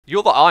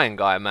You're the iron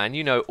guy, man.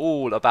 You know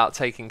all about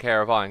taking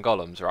care of iron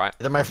golems, right?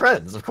 They're my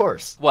friends, of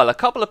course. Well, a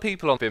couple of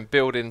people have been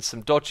building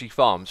some dodgy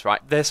farms,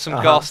 right? There's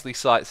some ghastly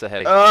sights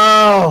ahead.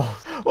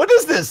 Oh, what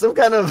is this? Some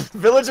kind of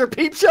villager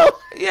peep show?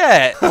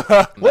 Yeah.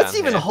 What's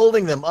even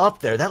holding them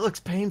up there? That looks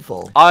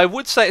painful. I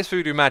would say it's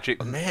voodoo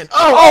magic. Man.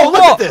 Oh, look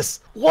what? at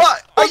this.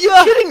 What? Are you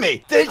kidding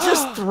me? They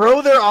just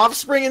throw their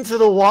offspring into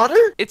the water?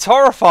 It's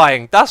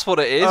horrifying. That's what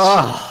it is.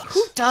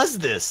 Who does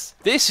this?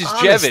 This is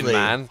Honestly. Jevin,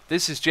 man.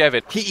 This is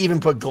Jevin. He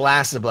even put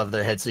glass above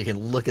their head so you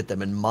can look at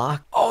them and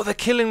mock. Oh, they're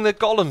killing the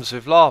golems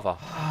with lava.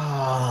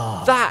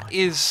 Oh. That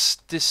is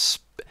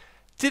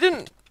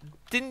Didn't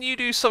you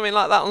do something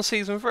like that on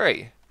season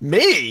 3?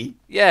 Me?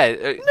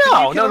 Yeah.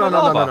 No. No.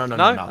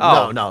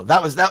 No.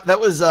 That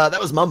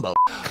was Mumbo.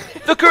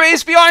 Look who it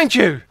is behind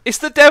you. It's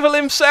the devil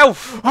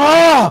himself.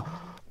 Oh!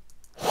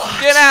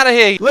 Get out of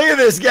here. Look at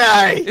this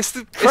guy. It's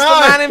the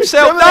man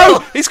himself.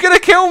 No, he's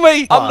gonna kill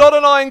me. I'm not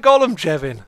an iron golem, Jevin.